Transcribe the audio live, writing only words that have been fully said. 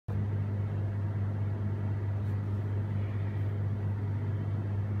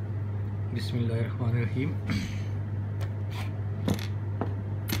बिस्मिल्लाहिर्रहमानिर्रहीम।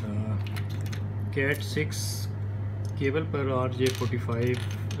 Cat 6 cable पर RJ45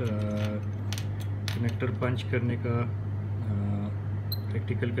 connector पंच करने का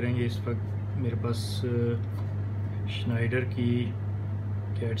प्रैक्टिकल करेंगे। इस वक्त मेरे पास श्नाइडर की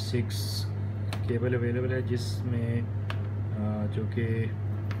कैट 6 केबल अवेलेबल है, जिसमें जो कि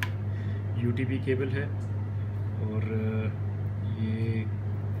UTP केबल है और ये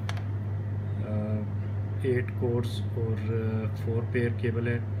 8 कोर्स और 4 पेयर केबल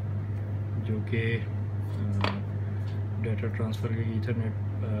है, जो कि डाटा ट्रांसफ़र के ईथरनेट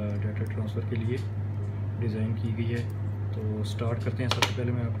डाटा ट्रांसफ़र के लिए डिज़ाइन की गई है। तो स्टार्ट करते हैं। सबसे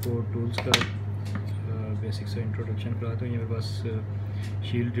पहले मैं आपको टूल्स का बेसिक सा इंट्रोडक्शन कराता हूँ। ये मेरे पास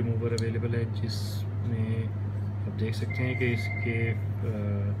शील्ड रिमूवर अवेलेबल है, जिसमें आप देख सकते हैं कि इसके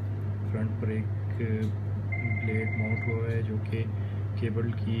फ्रंट पर एक ब्लेड माउंट हुआ है, जो कि केबल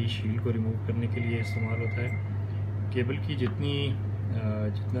की शील्ड को रिमूव करने के लिए इस्तेमाल होता है। केबल की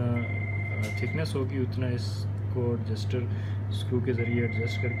जितना थिकनेस होगी उतना इसको एडजस्टर स्क्रू के ज़रिए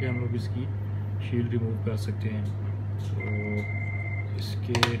एडजस्ट करके हम लोग इसकी शील्ड रिमूव कर सकते हैं। तो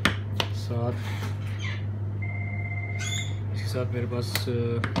इसके साथ मेरे पास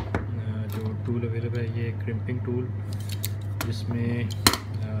जो टूल अवेलेबल है, ये क्रिम्पिंग टूल, जिसमें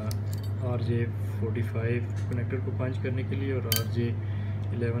RJ45 कनेक्टर को पंच करने के लिए और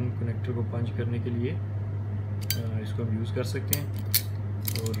RJ11 कनेक्टर को पंच करने के लिए इसको हम यूज़ कर सकते हैं।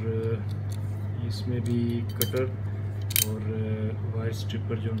 और इसमें भी कटर और वायर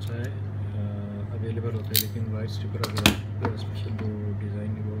स्ट्रिपर जो सा है अवेलेबल होता है, लेकिन वायर स्ट्रिपर अगर स्पेशल जो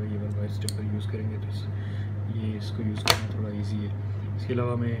डिज़ाइन है वो ये वायर स्ट्रिपर यूज़ करेंगे तो ये इसको यूज़ करना थोड़ा इजी है। इसके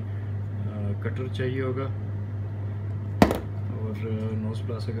अलावा हमें कटर चाहिए होगा और नोज़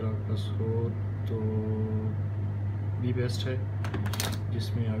प्लास अगर आपके पास हो तो भी बेस्ट है,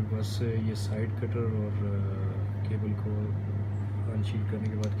 जिसमें आपके पास ये साइड कटर और केबल को अनशील्ड करने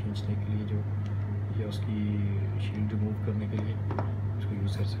के बाद खींचने के लिए जो या उसकी शील्ड रिमूव करने के लिए इसको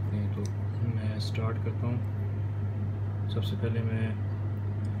यूज़ कर सकते हैं। तो मैं स्टार्ट करता हूँ। सबसे पहले मैं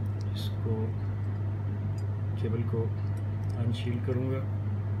इसको केबल को अनशील्ड करूँगा।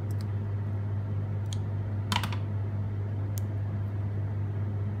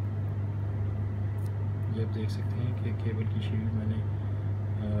 ये आप देख सकते हैं कि केबल की शील्ड मैंने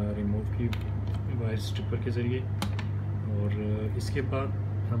रिमूव की वायर स्ट्रिपर के ज़रिए। और इसके बाद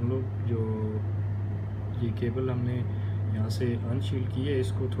हम लोग जो ये केबल हमने यहाँ से अनशील्ड की है,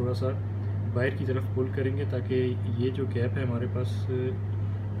 इसको थोड़ा सा बाहर की तरफ पुल करेंगे, ताकि ये जो गैप है हमारे पास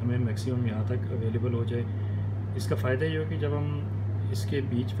हमें मैक्सिमम यहाँ तक अवेलेबल हो जाए। इसका फ़ायदा ये हो कि जब हम इसके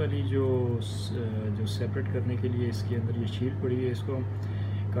बीच वाली जो सेपरेट करने के लिए इसके अंदर ये शील्ड पड़ी है, इसको हम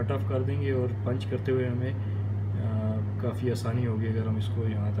कट ऑफ कर देंगे और पंच करते हुए हमें काफ़ी आसानी होगी अगर हम इसको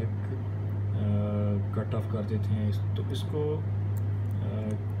यहाँ तक कट ऑफ कर देते हैं। तो इसको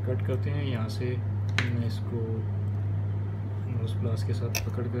कट करते हैं। यहाँ से मैं इसको नोज़ प्लास के साथ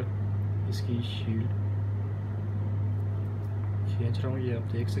पकड़कर इसकी शील्ड खींच रहा हूँ। ये आप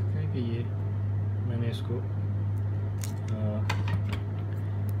देख सकते हैं कि ये मैंने इसको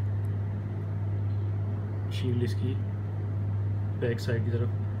शील्ड इसकी बैक साइड की तरफ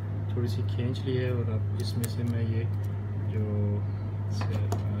थोड़ी सी खींच ली है, और अब इसमें से मैं ये जो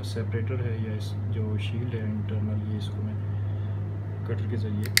सेपरेटर है या इस जो शील्ड है इंटरनल, ये इसको मैं कटर के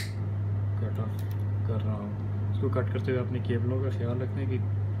ज़रिए कट ऑफ कर रहा हूँ। इसको कट करते हुए अपने केबलों का ख्याल रखते हैं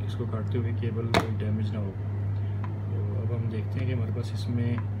कि इसको काटते हुए केबल कोई डैमेज ना हो। तो अब हम देखते हैं कि हमारे पास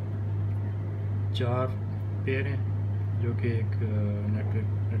इसमें 4 पेयर हैं, जो कि एक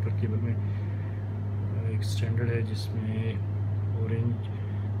नेटवर्क केबल में एक स्टैंडर्ड है, जिसमें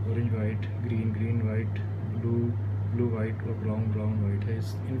orange white, green white, blue white और ब्राउन वाइट है।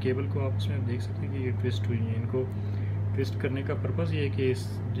 इन केबल को आप इसमें देख सकते हैं कि ये ट्विस्ट हुई हैं। इनको ट्विस्ट करने का पर्पज़ ये है कि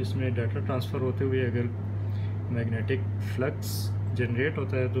जिसमें डाटा ट्रांसफ़र होते हुए अगर मैग्नेटिक फ्लक्स जनरेट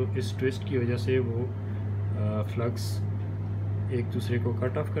होता है, तो इस ट्विस्ट की वजह से वो फ्लक्स एक दूसरे को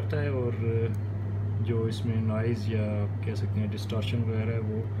कट ऑफ करता है, और जो इसमें नॉइज़ या कह सकते हैं डिस्टॉर्शन वगैरह है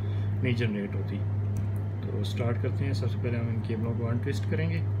वो नहीं जनरेट होती। तो स्टार्ट करते हैं। सबसे पहले हम इन केबलों को अनट्विस्ट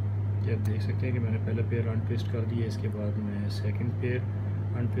करेंगे। ये आप देख सकते हैं कि मैंने पहला पेयर अनट्विस्ट कर दिया, इसके बाद मैं सेकंड पेयर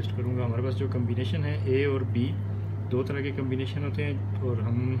अनट्विस्ट करूँगा। हमारे पास जो कम्बिनेशन है A और B, 2 तरह के कम्बिनेशन होते हैं, और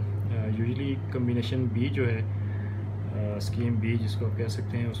हम यूजुअली कम्बिनेशन B जो है स्कीम B जिसको आप कह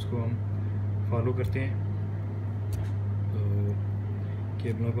सकते हैं, उसको हम फॉलो करते हैं। तो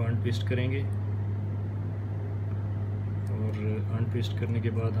केबलों को अनट्विस्ट करेंगे और अनट्विस्ट करने के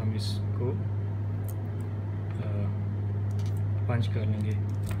बाद हम इसको पंच कर लेंगे।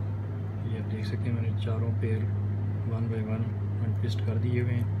 ये आप देख सकते हैं मैंने चारों पेयर 1 बाय 1 अनट्विस्ट कर दिए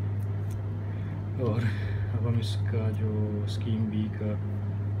हुए हैं। और अब हम इसका जो स्कीम बी का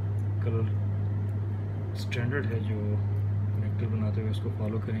कलर स्टैंडर्ड है जो कनेक्टर बनाते हुए उसको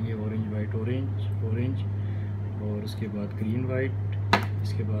फॉलो करेंगे। ऑरेंज वाइट ऑरेंज और उसके बाद ग्रीन वाइट।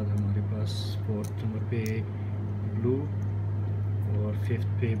 इसके बाद हमारे पास 4th नंबर पे ब्लू और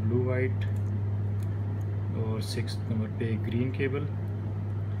 5th पे ब्लू वाइट और 6th नंबर पे ग्रीन केबल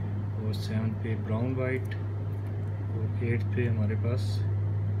और 7th पे ब्राउन वाइट और 8th पे हमारे पास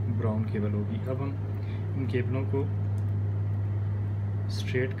ब्राउन केबल होगी। अब हम इन केबलों को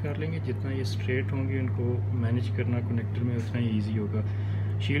स्ट्रेट कर लेंगे। जितना ये स्ट्रेट होंगे उनको मैनेज करना कनेक्टर में उतना ही ईजी होगा।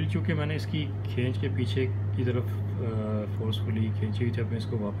 शील्ड चूँकि मैंने इसकी खींच के पीछे की तरफ फोर्सफुली खींची हुई थी, अब मैं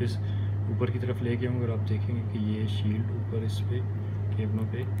इसको वापस ऊपर की तरफ लेके आऊँगा और आप देखेंगे कि ये शील्ड ऊपर इस पे केबलों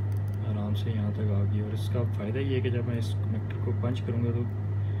पे आराम से यहाँ तक आ गई। और इसका फ़ायदा ये है कि जब मैं इस कनेक्टर को पंच करूँगा तो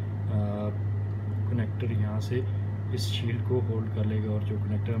कनेक्टर यहाँ से इस शील्ड को होल्ड कर लेगा और जो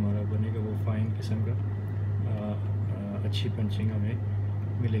कनेक्टर हमारा बनेगा वो फाइन किस्म का अच्छी पंचिंग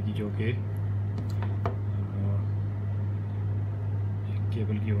हमें मिलेगी जो कि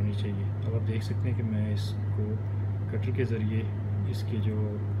केबल की होनी चाहिए। अब आप देख सकते हैं कि मैं इसको कटर के ज़रिए इसके जो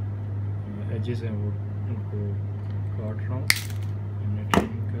एजेस हैं वो उनको काट रहा हूँ। हमने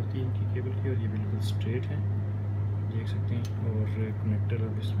ट्रिमिंग कर दी इनकी केबल की और ये बिल्कुल स्ट्रेट है, देख सकते हैं। और कनेक्टर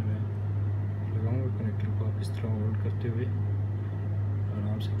अब इसमें मैं लगाऊंगा। कनेक्टर को आप इस तरह होल्ड करते हुए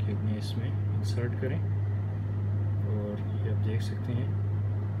आराम से केबलें इसमें इंसर्ट करें और ये आप देख सकते हैं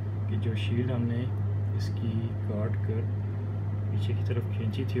कि जो शील्ड हमने इसकी काट कर पीछे की तरफ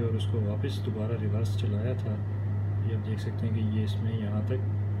खींची थी और उसको वापस दोबारा रिवर्स चलाया था, ये आप देख सकते हैं कि ये इसमें यहाँ तक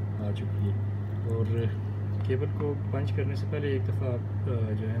आ चुकी है। और केबल को पंच करने से पहले एक दफ़ा आप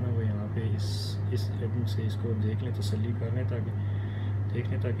जो है ना वो यहाँ पे इस एंड से इसको देख लें, तसल्ली कर लें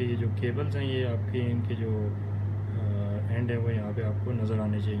ताकि ये जो केबल्स हैं ये आपके इनके जो एंड है वो यहाँ पे आपको नज़र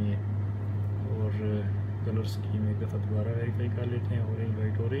आने चाहिए। और कलर स्कीम एक दफ़ा दोबारा वेरीफाई कर लेते हैं।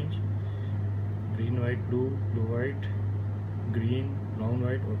 Orange green white blue white green brown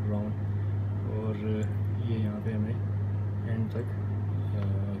white और ब्राउन। और ये यहाँ पे हमें एंड तक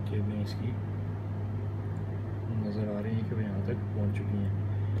केबलें इसकी नज़र आ रही हैं कि वो यहाँ तक पहुँच चुकी हैं।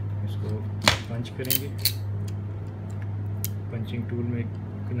 इसको पंच करेंगे। पंचिंग टूल में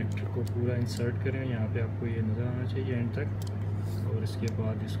कनेक्टर को पूरा इंसर्ट करें, यहाँ पे आपको ये नज़र आना चाहिए एंड तक। और इसके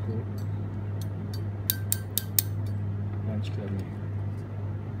बाद इसको पंच कर लें।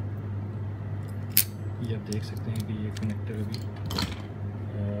 ये आप देख सकते हैं कि ये कनेक्टर अभी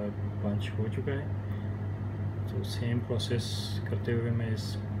पंच हो चुका है। तो सेम प्रोसेस करते हुए मैं इस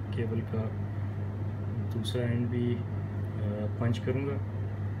केबल का दूसरा एंड भी पंच करूँगा।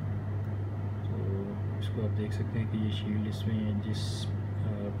 तो इसको आप देख सकते हैं कि ये शील्ड इसमें जिस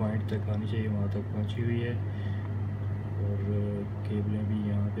पॉइंट तक आनी चाहिए वहाँ तक पहुँची हुई है और केबलें भी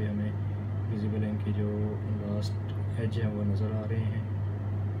यहाँ पे हमें विजिबल हैं कि जो लास्ट एज हैं वो नज़र आ रहे हैं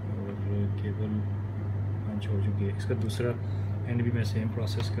और केबल पंच हो चुकी है। इसका दूसरा एंड भी मैं सेम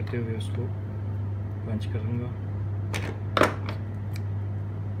प्रोसेस करते हुए उसको पंच करूँगा।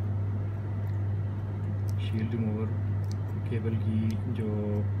 शील्ड रिमूवर केबल की जो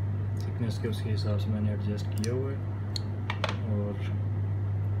थिकनेस के उसके हिसाब से मैंने एडजस्ट किया हुआ है और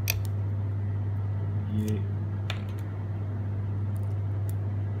ये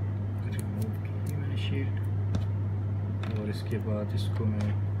रिमूव की मैंने शील्ड। और इसके बाद इसको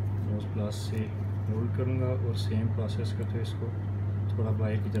मैं नोज प्लास से होल्ड करूँगा और सेम प्रोसेस करते हुए इसको थोड़ा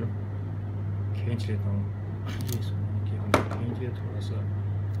बाहर की तरफ खींच लेता हूँ। ये इसको केबल खींच लिया, थोड़ा सा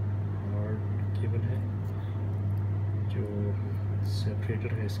हार्ड केबल है जो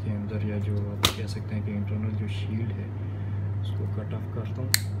सेपरेटर है इसके अंदर, या जो आप कह सकते हैं कि इंटरनल जो शील्ड है उसको कट ऑफ करता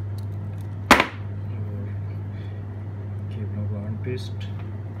हूँ और केबलों को अनट्विस्ट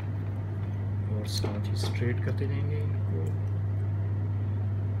और साथ ही स्ट्रेट करते जाएंगे इनको,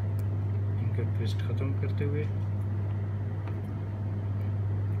 इनका ट्विस्ट ख़त्म करते हुए।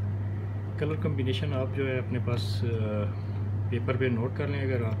 कलर कम्बिनेशन आप जो है अपने पास पेपर पे नोट कर लें।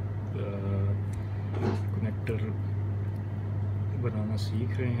 अगर आप कनेक्टर बनाना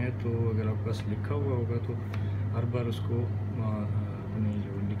सीख रहे हैं तो अगर आपके पास लिखा हुआ होगा तो हर बार उसको अपने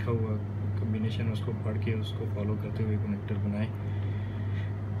जो लिखा हुआ कम्बिनेशन उसको पढ़ के उसको फॉलो करते हुए कनेक्टर बनाएं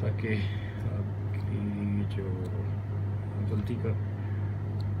ताकि आपकी जो गलती का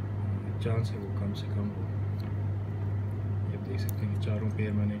चांस है वो कम से कम हो। ये आप देख सकते हैं कि चारों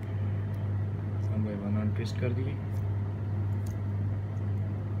पेयर मैंने 1 बाय 1 अनट्विस्ट कर दिए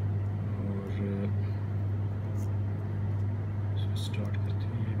और स्टार्ट करते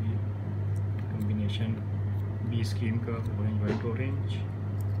हैं। ये भी कॉम्बिनेशन बी स्कीम का orange white orange,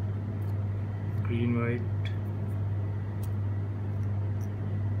 green white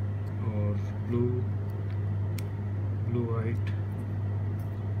और ब्लू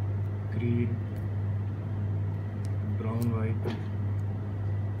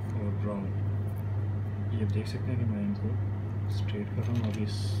देख सकते हैं कि मैं इनको स्ट्रेट कर रहा हूँ। अब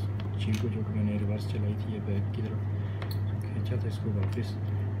इस शील को जो कि मैंने रिवर्स चलाई थी, ये बैक की तरफ खींचा था, इसको वापस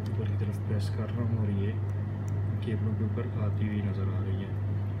ऊपर की तरफ प्रेस कर रहा हूँ और ये केबलों के ऊपर आती हुई नज़र आ रही है।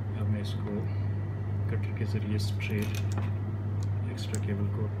 अब मैं इसको कटर के ज़रिए स्ट्रेट एक्स्ट्रा केबल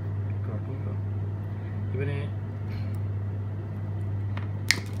को काटूँगा। ये मैंने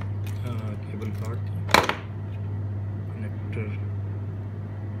केबल काट दी। कनेक्टर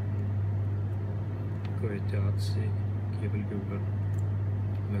को एहतियात से केबल के ऊपर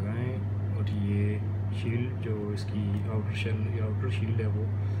लगाएं और ये शील्ड जो इसकी आउटर शील्ड है वो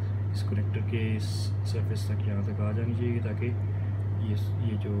इस कनेक्टर के इस सरफेस तक यहाँ तक आ जानी चाहिए, ताकि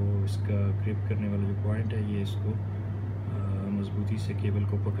ये जो इसका ग्रिप करने वाला जो पॉइंट है ये इसको मजबूती से केबल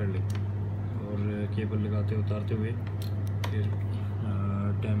को पकड़ ले और केबल लगाते उतारते हुए फिर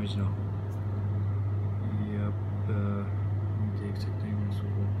डैमेज ना हो। ये आप देख सकते हैं,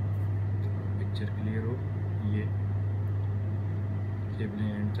 पिक्चर क्लियर हो। ये केबलें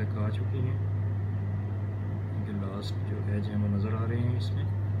एंड तक आ चुकी हैं, ये लास्ट जो एज है वो नज़र आ रहे हैं इसमें,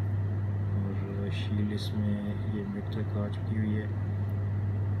 और शील इसमें ये मिड तक आ चुकी हुई है।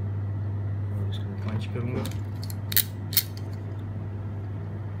 और इसको पंच करूँगा।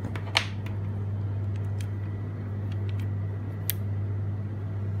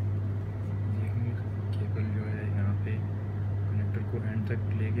 केबल जो है यहाँ पे कनेक्टर को एंड तक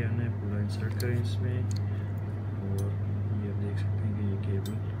लेके आना है, पूरा इंसर्ट करें इसमें, और ये आप देख सकते हैं कि ये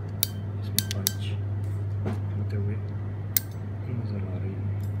केबल इसमें पंच होते हुए नज़र आ रही है।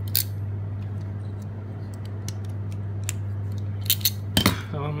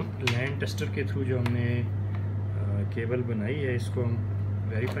 हम लैंड टेस्टर के थ्रू जो हमने केबल बनाई है इसको हम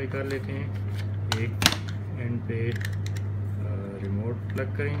वेरीफाई कर लेते हैं। एक एंड पे रिमोट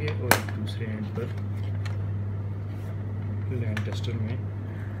प्लग करेंगे और दूसरे एंड पर लैंड टेस्टर में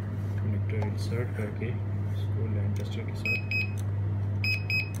कनेक्टर इंसर्ट करके इसको लैंड टेस्टर के साथ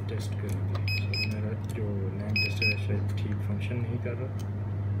टेस्ट करेंगे। मेरा जो लैंड टेस्टर है शायद ठीक फंक्शन नहीं कर रहा,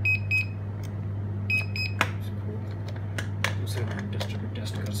 इसको दूसरे लैंड टेस्टर पे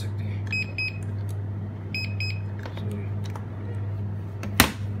टेस्ट कर सकते हैं।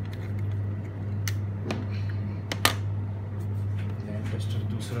 लैंड टेस्टर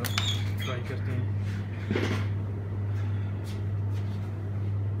दूसरा ट्राई करते हैं।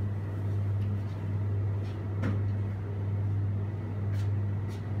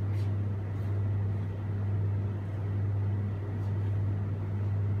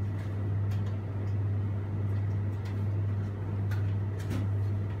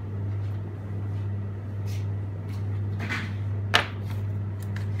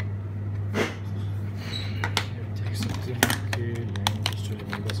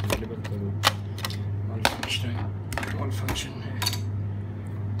 फंक्शन है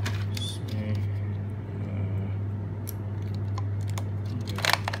इसमें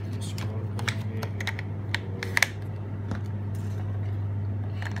इंस्टॉल करेंगे और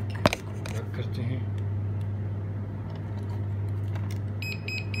प्लग करते हैं।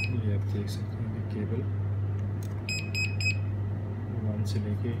 ये आप देख सकते हैं कि केबल 1 से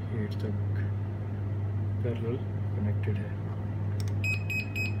लेके 8 तक पैरेलल कनेक्टेड है।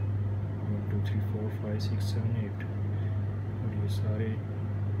 1 2 3 4 5 6 7 8 और ये सारे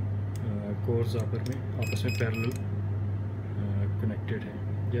कोर्स आपस में पैरेलल कनेक्टेड है।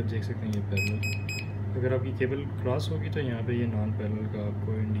 ये आप देख सकते हैं ये पैरेलल। अगर आपकी केबल क्रॉस होगी तो यहाँ पे ये नॉन पैरेलल का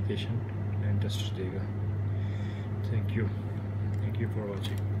आपको इंडिकेशन लैंड टेस्टर देगा। Thank you for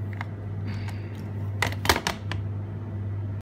watching.